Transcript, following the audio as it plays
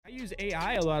use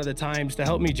AI a lot of the times to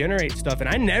help me generate stuff, and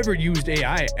I never used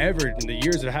AI ever in the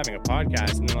years of having a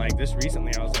podcast. And then like this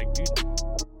recently, I was like, dude.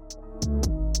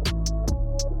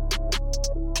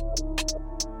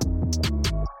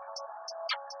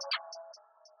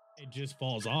 It just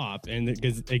falls off and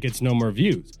it gets no more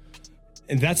views.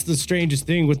 And that's the strangest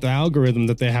thing with the algorithm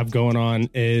that they have going on,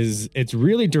 is it's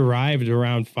really derived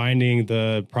around finding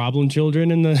the problem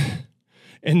children in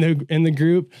the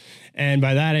group. And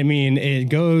by that, I mean, it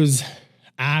goes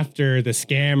after the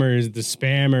scammers, the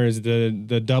spammers,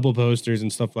 the double posters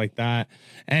and stuff like that.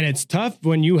 And it's tough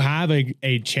when you have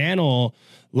a channel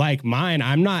like mine.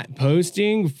 I'm not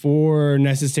posting for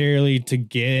necessarily to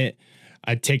get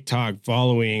a TikTok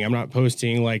following. I'm not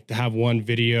posting like to have one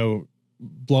video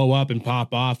blow up and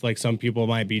pop off like some people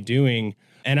might be doing.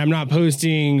 And I'm not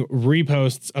posting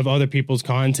reposts of other people's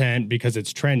content because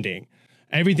it's trending.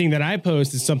 Everything that I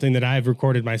post is something that I've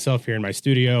recorded myself here in my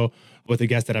studio with a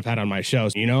guest that I've had on my show.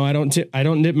 You know, I don't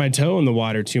dip my toe in the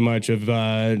water too much of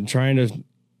trying to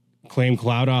claim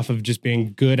clout off of just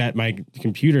being good at my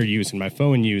computer use and my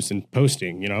phone use and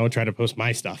posting, you know, try to post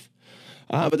my stuff.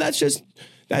 But that's just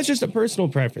a personal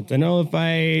preference. I know if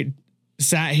I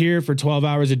sat here for 12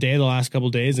 hours a day the last couple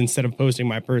of days instead of posting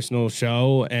my personal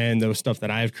show and the stuff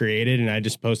that I've created, and I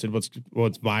just posted what's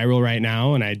viral right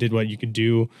now, and I did what you could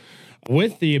do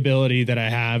with the ability that I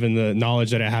have and the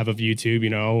knowledge that I have of YouTube,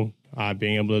 you know,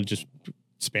 being able to just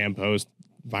spam post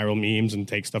viral memes and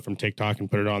take stuff from TikTok and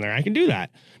put it on there. I can do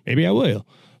that. Maybe I will.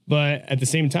 But at the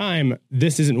same time,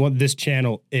 this isn't what this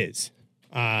channel is.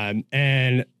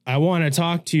 And I want to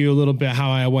talk to you a little bit how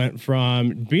I went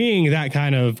from being that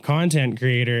kind of content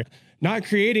creator, not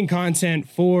creating content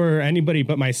for anybody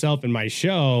but myself and my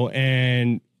show,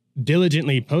 and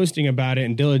diligently posting about it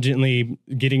and diligently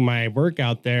getting my work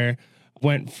out there.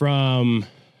 Went from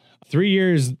 3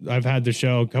 years I've had the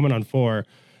show, coming on 4.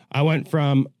 I went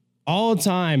from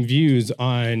all-time views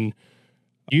on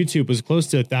YouTube was close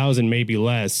to 1,000, maybe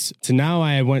less, to now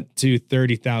I went to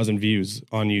 30,000 views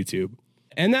on YouTube.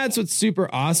 And that's what's super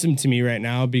awesome to me right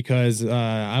now, because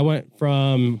I went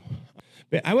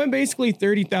basically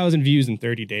 30,000 views in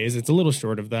 30 days. It's a little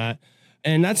short of that.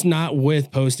 And that's not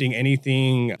with posting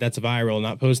anything that's viral,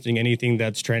 not posting anything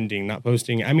that's trending, not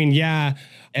posting. I mean, yeah,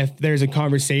 if there's a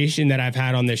conversation that I've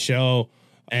had on this show,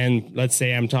 and let's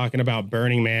say I'm talking about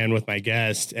Burning Man with my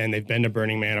guest and they've been to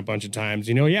Burning Man a bunch of times,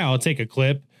 you know, yeah, I'll take a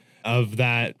clip of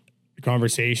that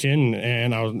conversation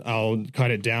and I'll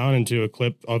cut it down into a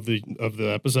clip of the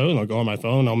episode, and I'll go on my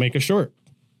phone and I'll make a short.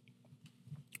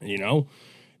 You know,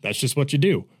 that's just what you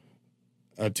do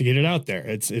to get it out there.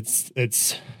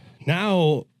 It's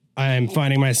now I'm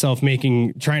finding myself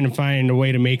trying to find a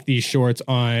way to make these shorts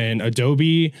on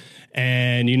Adobe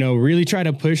and, you know, really try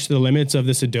to push the limits of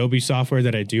this Adobe software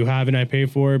that I do have and I pay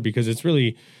for, because it's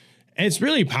really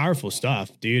powerful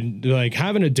stuff, dude. Like,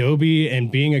 having Adobe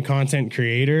and being a content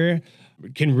creator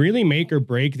can really make or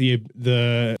break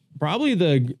the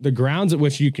grounds at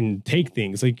which you can take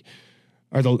things. Like,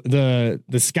 or the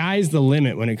sky's the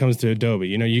limit when it comes to Adobe.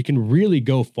 You know, you can really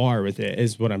go far with it,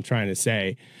 is what I'm trying to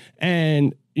say.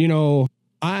 And, you know,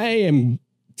 I am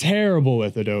terrible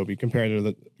with Adobe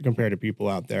compared to people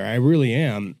out there. I really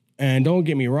am. And don't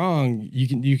get me wrong,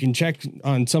 you can check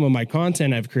on some of my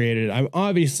content I've created. I'm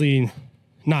obviously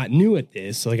not new at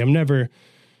this. Like, I'm never,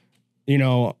 you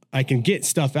know, I can get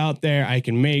stuff out there. I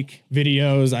can make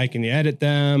videos. I can edit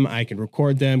them. I can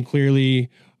record them clearly.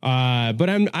 But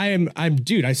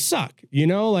dude, I suck, you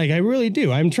know, like I really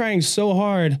do. I'm trying so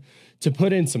hard to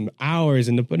put in some hours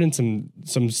and to put in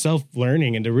some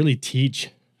self-learning and to really teach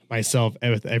myself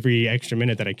with every extra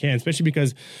minute that I can, especially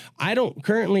because I don't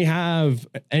currently have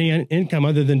any income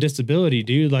other than disability,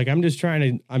 dude. Like, I'm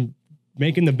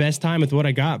making the best time with what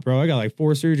I got, bro. I got like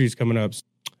 4 surgeries coming up.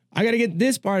 I got to get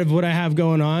this part of what I have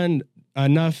going on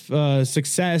enough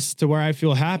success to where I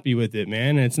feel happy with it,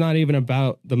 man. And it's not even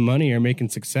about the money or making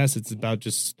success. It's about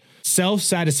just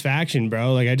self-satisfaction,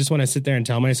 bro. Like, I just want to sit there and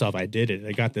tell myself I did it.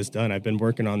 I got this done. I've been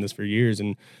working on this for years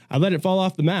and I let it fall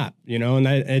off the map, you know.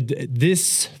 And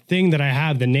this thing that I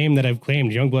have, the name that I've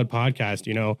claimed, YoungBloodPodcast,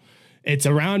 you know, it's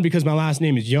around because my last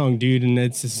name is Young, dude. And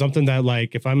it's something that,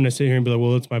 like, if I'm going to sit here and be like,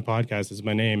 well, it's my podcast, it's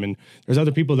my name. And there's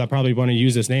other people that probably want to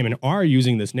use this name and are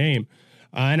using this name.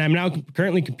 And I'm now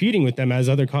currently competing with them as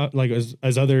other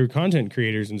content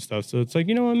creators and stuff. So it's like,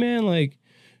 you know what, man, like,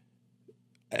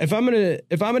 if I'm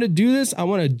gonna do this, I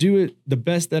want to do it the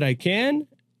best that I can.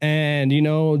 And, you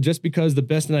know, just because the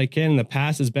best that I can in the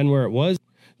past has been where it was,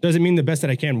 doesn't mean the best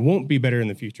that I can won't be better in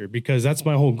the future, because that's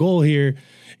my whole goal here.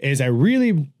 Is I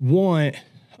really want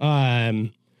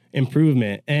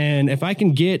improvement. And if I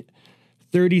can get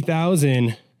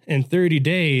 30,000 in 30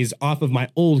 days off of my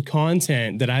old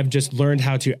content that I've just learned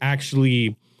how to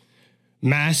actually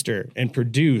master and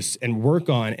produce and work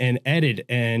on and edit.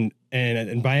 And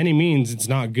by any means, it's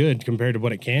not good compared to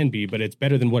what it can be, but it's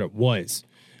better than what it was.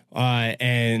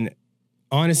 And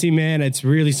honestly, man, it's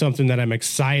really something that I'm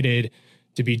excited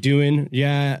to be doing.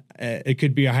 Yeah, it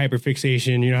could be a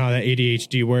hyperfixation. You know how that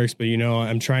ADHD works, but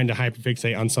I'm trying to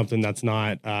hyperfixate on something that's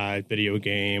not a video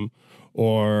game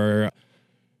or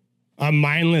a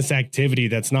mindless activity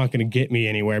that's not going to get me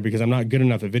anywhere because I'm not good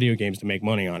enough at video games to make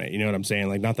money on it. You know what I'm saying?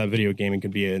 Like, not that video gaming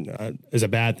could be is a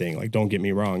bad thing. Like, don't get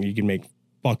me wrong. You can make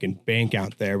fucking bank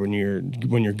out there when you're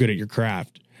good at your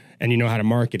craft and you know how to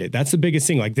market it. That's the biggest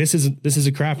thing. Like, this is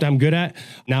a craft I'm good at.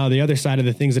 Now, the other side of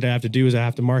the things that I have to do is I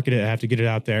have to market it. I have to get it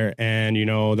out there. And,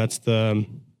 that's the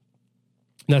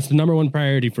number one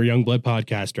priority for Young Blood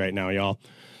Podcast right now, y'all.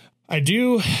 I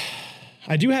do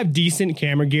have decent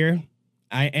camera gear.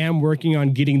 I am working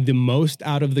on getting the most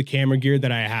out of the camera gear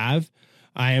that I have.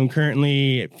 I am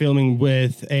currently filming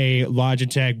with a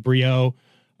Logitech Brio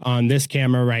on this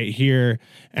camera right here.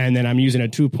 And then I'm using a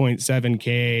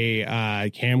 2.7K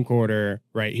camcorder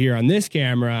right here on this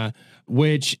camera,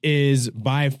 which is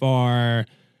by far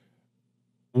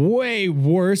way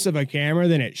worse of a camera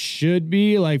than it should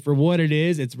be. Like, for what it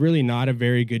is, it's really not a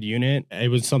very good unit. It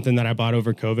was something that I bought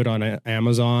over COVID on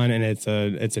Amazon, and it's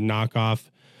a knockoff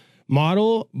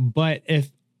model, but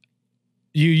if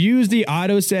you use the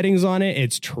auto settings on it,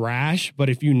 it's trash. But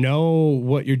if you know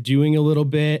what you're doing a little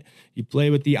bit, you play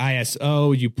with the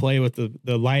ISO, you play with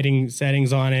the lighting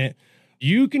settings on it,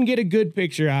 you can get a good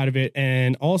picture out of it.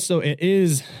 And also, it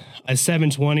is a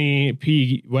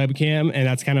 720p webcam, and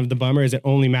that's kind of the bummer, is it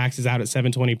only maxes out at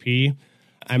 720p.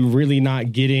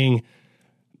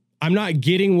 I'm not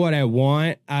getting what I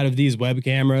want out of these web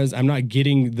cameras. I'm not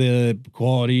getting the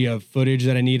quality of footage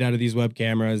that I need out of these web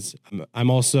cameras. I'm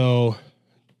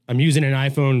using an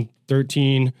iPhone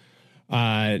 13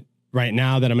 right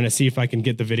now that I'm going to see if I can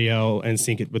get the video and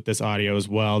sync it with this audio as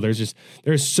well. There's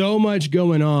so much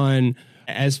going on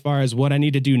as far as what I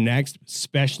need to do next,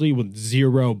 especially with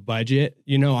zero budget.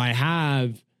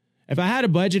 If I had a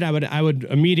budget, I would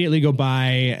immediately go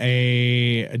buy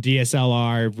a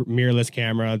DSLR mirrorless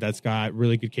camera that's got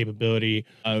really good capability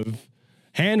of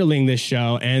handling this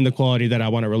show and the quality that I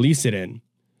want to release it in.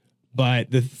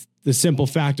 But the simple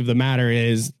fact of the matter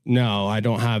is, no, I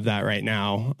don't have that right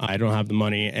now. I don't have the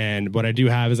money. And what I do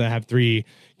have is I have 3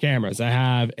 cameras. I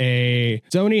have a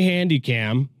Sony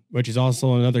Handycam, which is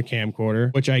also another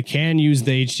camcorder, which I can use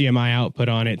the HDMI output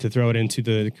on it to throw it into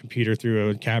the computer through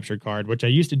a capture card, which I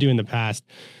used to do in the past.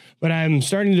 But I'm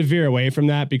starting to veer away from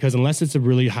that because unless it's a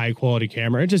really high quality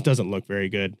camera, it just doesn't look very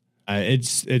good.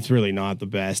 It's really not the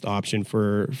best option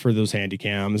for those handy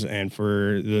cams and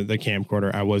for the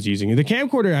camcorder I was using. The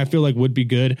camcorder I feel like would be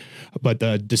good, but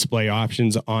the display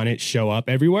options on it show up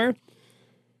everywhere.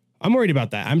 I'm worried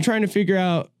about that. I'm trying to figure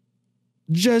out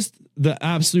just the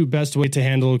absolute best way to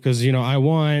handle, because I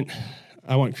want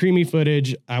creamy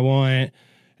footage. I want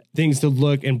things to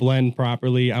look and blend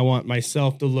properly. I want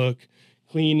myself to look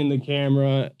clean in the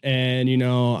camera, and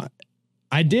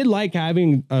I did like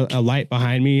having a light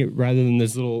behind me rather than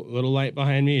this little light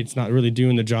behind me. It's not really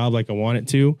doing the job like I want it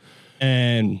to,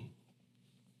 and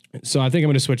so I think I'm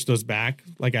going to switch those back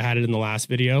like I had it in the last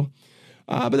video.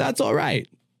 But that's all right.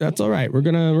 That's all right. We're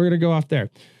gonna go off there,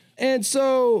 and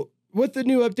so. With the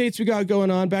new updates we got going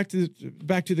on, back to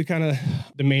the kind of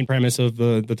the main premise of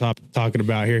the topic talking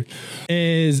about here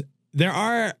is there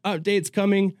are updates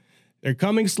coming. They're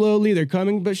coming slowly. They're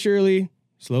coming but surely.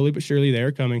 Slowly but surely,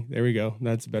 they're coming. There we go.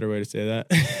 That's a better way to say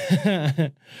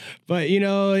that. But,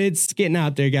 it's getting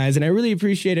out there, guys. And I really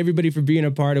appreciate everybody for being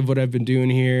a part of what I've been doing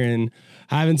here and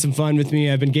having some fun with me.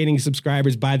 I've been gaining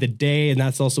subscribers by the day, and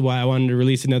that's also why I wanted to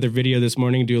release another video this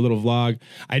morning, do a little vlog.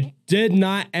 I did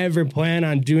not ever plan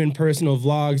on doing personal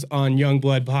vlogs on Young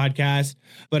Blood Podcast.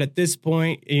 But at this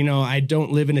point, I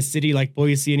don't live in a city like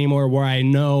Boise anymore where I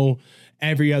know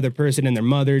every other person and their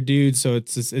mother, dude. So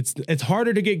it's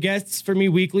harder to get guests for me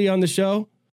weekly on the show.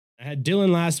 I had Dylan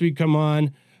last week come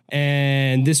on,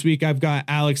 and this week I've got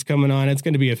Alex coming on. It's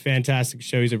going to be a fantastic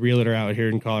show. He's a realtor out here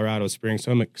in Colorado Springs,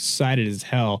 so I'm excited as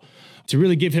hell to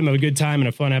really give him a good time and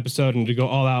a fun episode and to go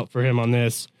all out for him on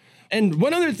this. And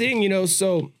one other thing,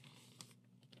 so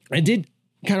I did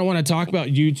kind of want to talk about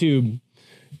YouTube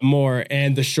more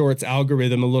and the shorts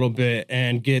algorithm a little bit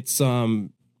and get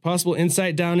some possible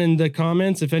insight down in the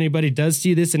comments if anybody does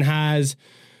see this and has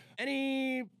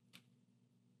anything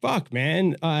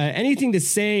to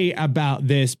say about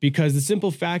this, because the simple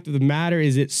fact of the matter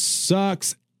is it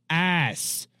sucks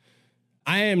ass.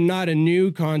 I am not a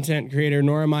new content creator,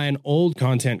 nor am I an old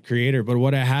content creator. But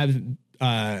what I have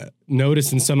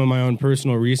noticed in some of my own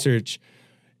personal research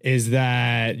is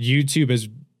that YouTube is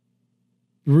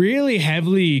really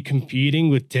heavily competing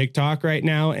with TikTok right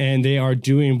now, and they are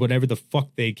doing whatever the fuck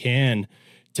they can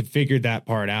to figure that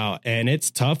part out. And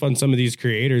it's tough on some of these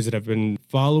creators that have been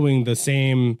following the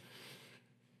same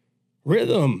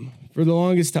rhythm for the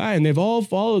longest time. They've all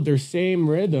followed their same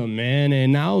rhythm, man.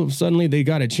 And now suddenly they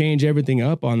got to change everything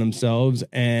up on themselves.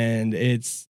 And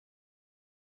it's,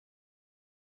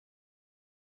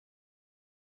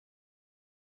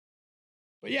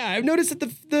 but yeah, I've noticed that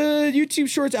the YouTube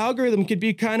Shorts algorithm could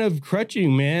be kind of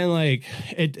crutching, man. Like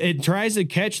it tries to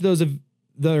catch those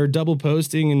that are double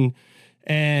posting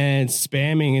and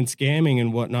spamming and scamming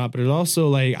and whatnot. But it's also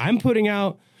like I'm putting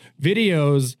out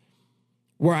videos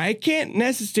where I can't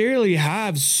necessarily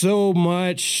have so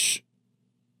much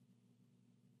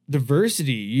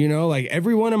diversity, you know, like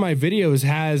every one of my videos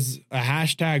has a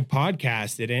hashtag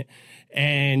podcast in it.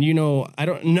 And, you know, I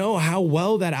don't know how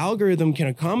well that algorithm can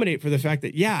accommodate for the fact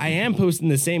that, yeah, I am posting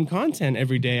the same content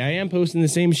every day. I am posting the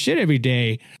same shit every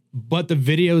day, but the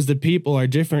videos, the people are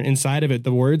different inside of it.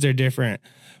 The words are different.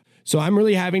 So I'm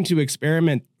really having to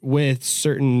experiment with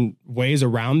certain ways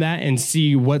around that and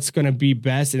see what's going to be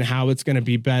best and how it's going to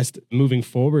be best moving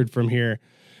forward from here.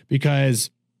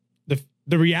 Because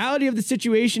the reality of the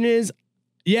situation is,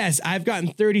 yes, I've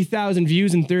gotten 30,000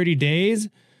 views in 30 days.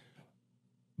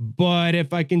 But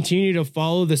if I continue to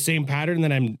follow the same pattern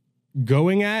that I'm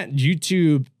going at,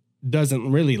 YouTube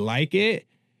doesn't really like it.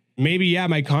 Maybe, yeah,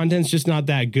 my content's just not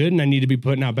that good and I need to be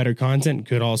putting out better content.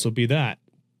 Could also be that,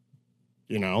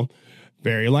 you know,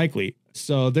 very likely.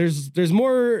 So there's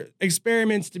more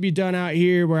experiments to be done out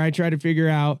here where I try to figure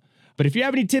out. But if you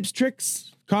have any tips,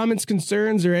 tricks, comments,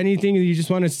 concerns, or anything that you just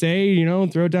want to say, you know,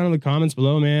 throw it down in the comments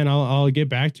below, man. I'll get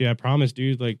back to you. I promise,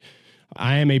 dude. Like,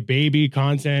 I am a baby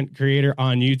content creator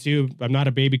on YouTube. I'm not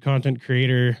a baby content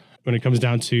creator when it comes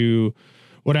down to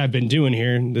what I've been doing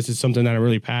here. This is something that I'm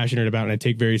really passionate about and I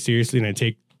take very seriously. And I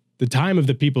take the time of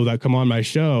the people that come on my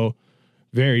show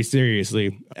very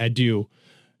seriously. I do.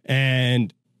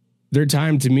 And their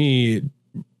time to me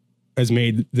has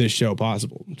made this show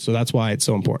possible. So that's why it's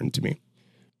so important to me.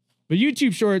 But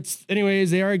YouTube Shorts, anyways,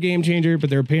 they are a game changer, but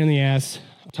they're a pain in the ass.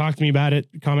 Talk to me about it.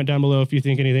 Comment down below if you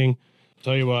think anything. I'll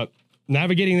tell you what.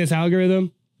 Navigating this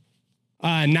algorithm,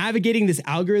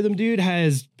 dude,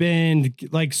 has been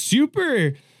like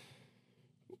super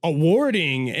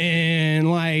awarding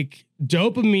and like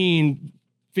dopamine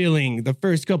filling the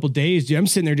first couple days, dude. I'm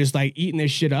sitting there just like eating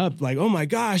this shit up. Like, oh my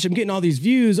gosh, I'm getting all these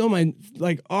views. Oh my,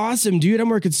 like awesome, dude. I'm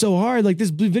working so hard. Like this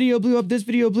video blew up, this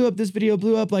video blew up, this video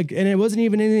blew up. Like, and it wasn't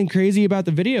even anything crazy about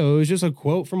the video. It was just a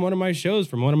quote from one of my shows,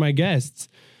 from one of my guests,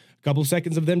 a couple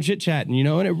seconds of them chit chatting, you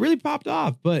know, and it really popped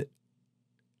off. But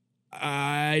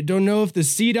I don't know if the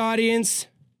seed audience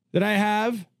that I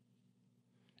have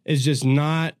is just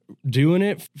not doing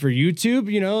it for YouTube.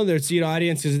 You know, their seed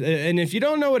audience is, and if you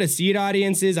don't know what a seed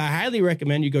audience is, I highly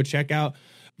recommend you go check out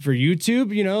for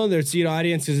YouTube, you know, their seed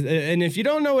audience is, and if you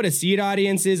don't know what a seed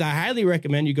audience is, I highly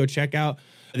recommend you go check out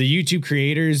the YouTube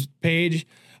creators page.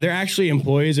 They're actually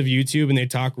employees of YouTube and they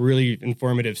talk really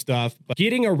informative stuff. But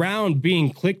getting around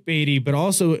being clickbaity, but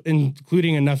also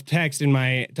including enough text in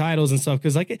my titles and stuff,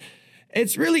 because like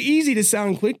it's really easy to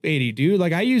sound clickbaity, dude.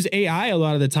 Like I use AI a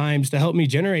lot of the times to help me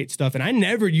generate stuff, and I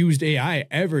never used AI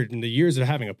ever in the years of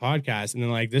having a podcast. And then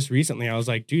like this recently, I was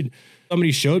like, dude,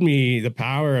 somebody showed me the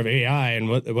power of AI and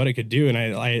what it could do, and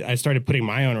I started putting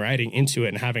my own writing into it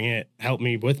and having it help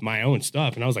me with my own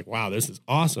stuff. And I was like, wow, this is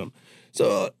awesome.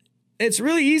 So it's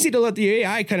really easy to let the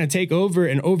AI kind of take over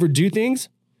and overdo things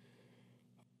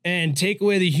and take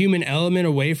away the human element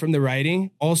away from the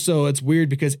writing. Also, it's weird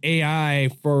because AI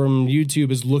from YouTube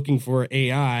is looking for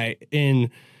AI in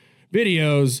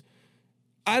videos.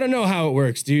 I don't know how it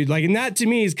works, dude. Like, and that to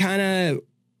me is kind of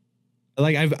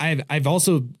like I've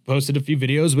also posted a few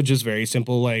videos which is very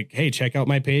simple, like, hey, check out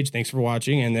my page, thanks for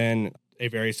watching, and then a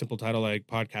very simple title like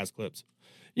podcast clips,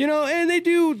 you know, and they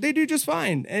do just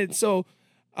fine. And so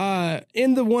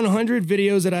in the 100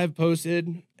 videos that I've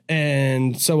posted,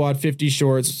 and so odd 50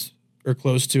 shorts or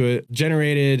close to it,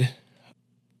 generated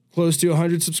close to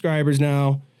 100 subscribers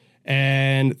now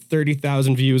and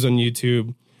 30,000 views on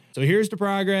YouTube. So here's the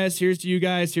progress. Here's to you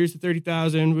guys. Here's the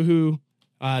 30,000. Woohoo.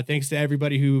 Thanks to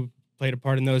everybody who played a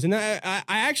part in those. And I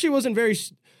actually wasn't very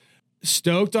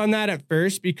stoked on that at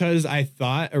first because I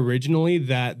thought originally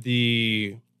that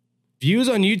the views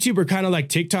on YouTube are kind of like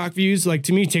TikTok views. Like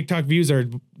to me, TikTok views are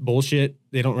bullshit.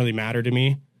 They don't really matter to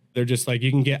me. They're just like,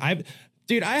 you can get,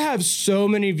 Dude, I have so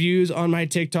many views on my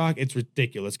TikTok. It's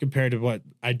ridiculous compared to what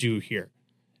I do here.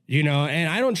 You know, and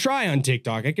I don't try on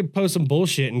TikTok. I could post some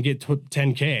bullshit and get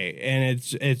 10K, and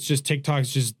it's just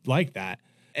TikTok's just like that.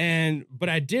 But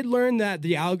I did learn that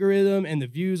the algorithm and the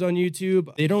views on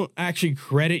YouTube, they don't actually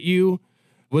credit you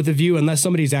with a view unless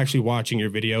somebody's actually watching your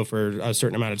video for a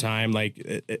certain amount of time. Like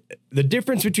the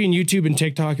difference between YouTube and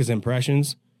TikTok is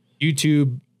impressions.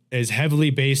 YouTube is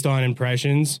heavily based on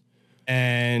impressions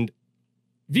and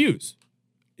views,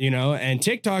 you know, and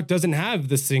TikTok doesn't have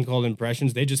this thing called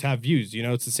impressions. They just have views. You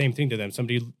know, it's the same thing to them.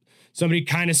 Somebody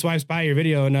kind of swipes by your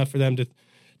video enough for them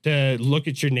to look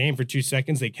at your name for 2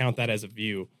 seconds. They count that as a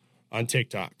view on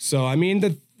TikTok. So, I mean,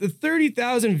 the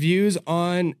 30,000 views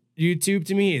on YouTube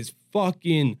to me is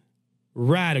fucking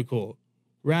radical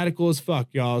as fuck,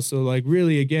 y'all. So like,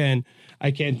 really, again,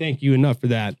 I can't thank you enough for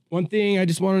that. One thing I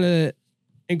just wanted to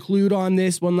include on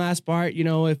this one last part, you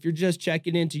know, if you're just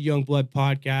checking into Young Blood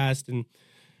Podcast and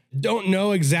don't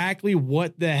know exactly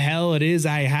what the hell it is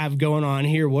I have going on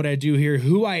here, what I do here,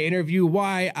 who I interview,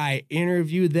 why I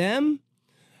interview them,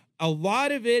 a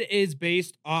lot of it is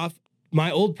based off my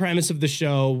old premise of the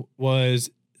show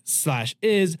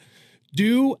is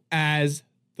do as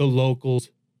the locals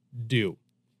do.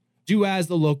 Do as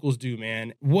the locals do,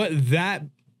 man. What that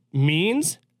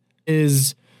means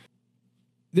is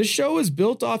this show is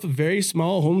built off a very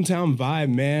small hometown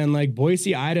vibe, man. Like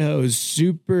Boise, Idaho is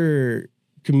super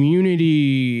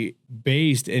community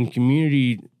based and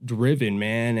community driven,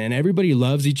 man. And everybody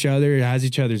loves each other, has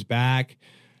each other's back.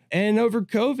 And over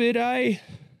COVID, I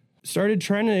started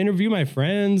trying to interview my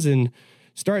friends and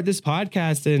start this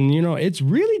podcast. And, you know, it's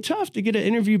really tough to get an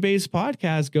interview-based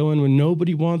podcast going when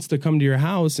nobody wants to come to your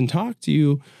house and talk to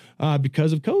you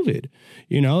because of COVID.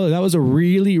 You know, that was a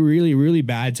really, really, really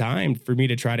bad time for me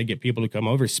to try to get people to come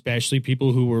over, especially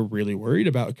people who were really worried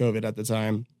about COVID at the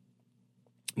time.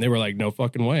 They were like, no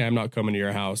fucking way, I'm not coming to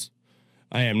your house.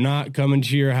 I am not coming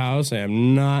to your house. I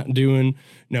am not doing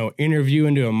no interview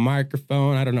into a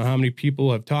microphone. I don't know how many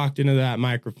people have talked into that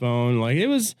microphone. Like it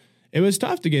was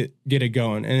tough to get it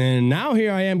going. And then now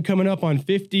here I am coming up on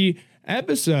 50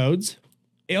 episodes,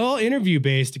 all interview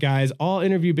based, guys, all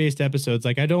interview based episodes.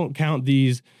 Like I don't count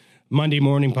these Monday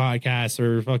morning podcasts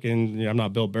or fucking, I'm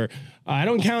not Bill Burr. I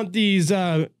don't count these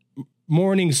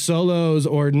morning solos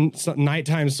or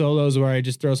nighttime solos where I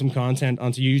just throw some content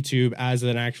onto YouTube as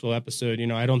an actual episode. You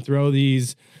know, I don't throw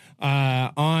these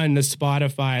on the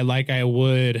Spotify like I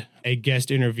would a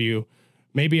guest interview.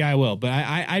 Maybe I will, but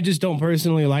I just don't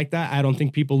personally like that. I don't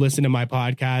think people listen to my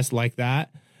podcast like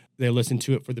that. They listen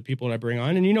to it for the people that I bring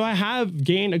on. And, you know, I have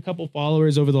gained a couple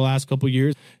followers over the last couple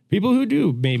years, people who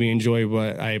do maybe enjoy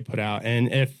what I put out.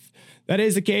 And if that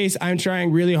is the case, I'm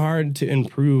trying really hard to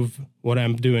improve what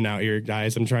I'm doing out here,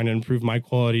 guys. I'm trying to improve my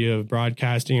quality of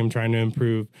broadcasting. I'm trying to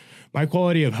improve my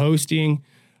quality of hosting.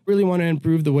 Really want to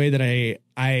improve the way that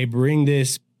I bring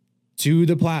this to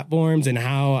the platforms and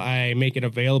how I make it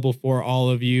available for all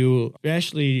of you,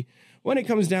 especially when it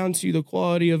comes down to the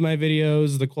quality of my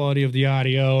videos, the quality of the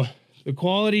audio, the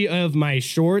quality of my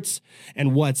shorts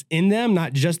and what's in them,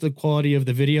 not just the quality of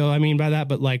the video. I mean by that,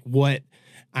 but like what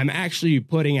I'm actually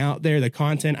putting out there, the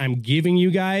content I'm giving you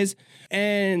guys.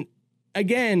 And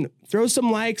again, throw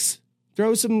some likes,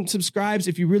 throw some subscribes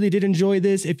if you really did enjoy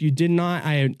this. If you did not,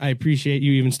 I appreciate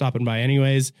you even stopping by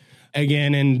anyways.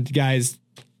 Again, and guys,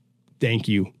 thank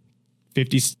you.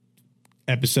 50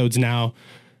 episodes now,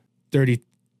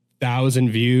 30,000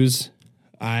 views.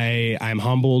 I'm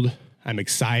humbled. I'm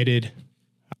excited.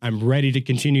 I'm ready to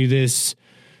continue this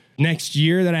next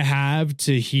year that I have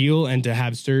to heal and to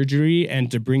have surgery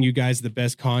and to bring you guys the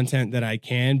best content that I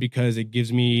can, because it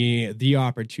gives me the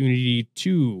opportunity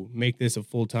to make this a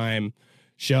full-time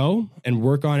show and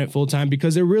work on it full-time,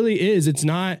 because it really is. It's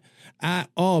not at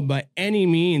all by any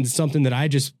means something that I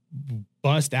just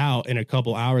bust out in a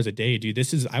couple hours a day, dude.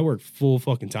 I work full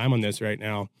fucking time on this right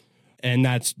now. And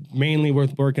that's mainly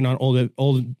worth working on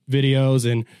old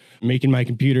videos and making my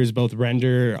computers both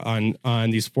render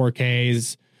on these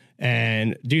 4Ks.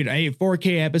 And dude, a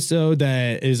 4K episode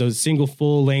that is a single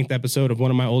full length episode of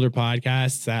one of my older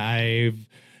podcasts that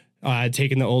I've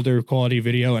taken the older quality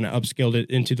video and upscaled it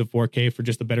into the 4K for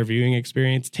just a better viewing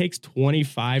experience. It takes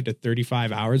 25 to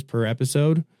 35 hours per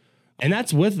episode. And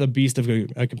that's with a beast of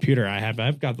a computer I have.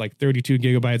 I've got like 32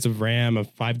 gigabytes of RAM, a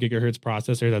 5 gigahertz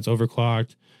processor that's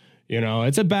overclocked. You know,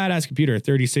 it's a badass computer,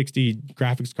 3060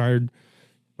 graphics card,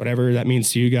 whatever that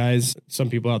means to you guys.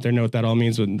 Some people out there know what that all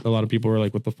means, but a lot of people are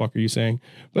like, what the fuck are you saying?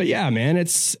 But yeah, man,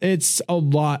 it's a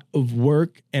lot of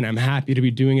work and I'm happy to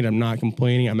be doing it. I'm not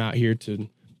complaining. I'm out here to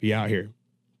be out here.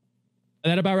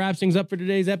 That about wraps things up for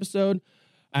today's episode.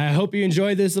 I hope you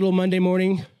enjoyed this little Monday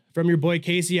morning from your boy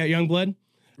Casey at YoungBlood.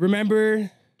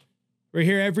 Remember, we're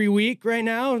here every week right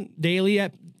now. Daily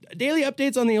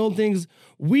updates on the old things,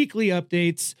 weekly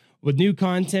updates with new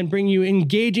content, bring you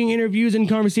engaging interviews and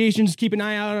conversations. Keep an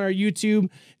eye out on our YouTube.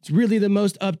 It's really the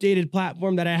most updated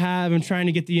platform that I have. I'm trying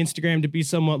to get the Instagram to be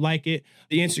somewhat like it.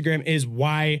 The Instagram is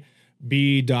yb.podcast.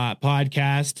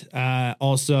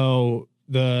 Also,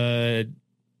 the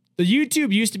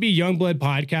YouTube used to be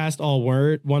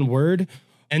YoungBloodPodcast, one word.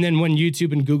 And then when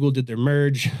YouTube and Google did their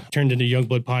merge, turned into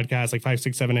YoungBloodPodcast, like 5,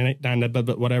 6, 7, 8, 9,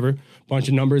 whatever, bunch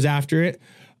of numbers after it.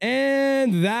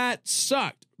 And that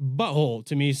sucked butthole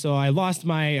to me. So I lost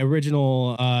my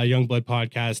original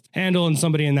YoungBloodPodcast handle, and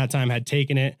somebody in that time had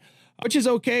taken it, which is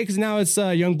okay because now it's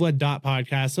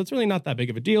YoungBlood.podcast. So it's really not that big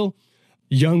of a deal.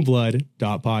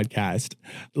 YoungBlood.podcast.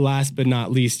 Last but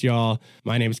not least, y'all,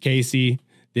 my name is Casey.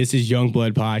 This is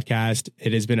YoungBlood Podcast.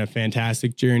 It has been a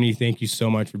fantastic journey. Thank you so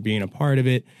much for being a part of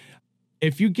it.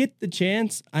 If you get the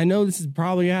chance, I know this is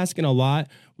probably asking a lot.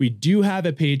 We do have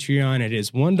a Patreon. It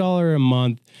is $1 a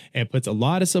month. It puts a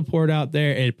lot of support out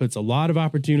there. It puts a lot of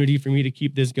opportunity for me to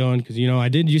keep this going because, I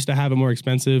did used to have it more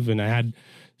expensive and I had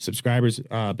subscribers,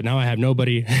 but now I have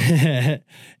nobody. And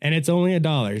it's only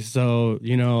 $1. So,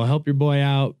 help your boy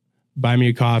out. Buy me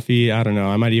a coffee. I don't know.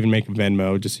 I might even make a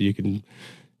Venmo just so you can...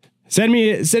 Send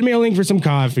me a link for some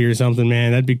coffee or something,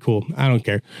 man. That'd be cool. I don't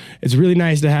care. It's really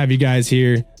nice to have you guys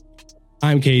here.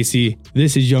 I'm Casey.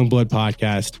 This is YoungBlood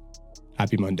Podcast.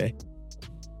 Happy Monday.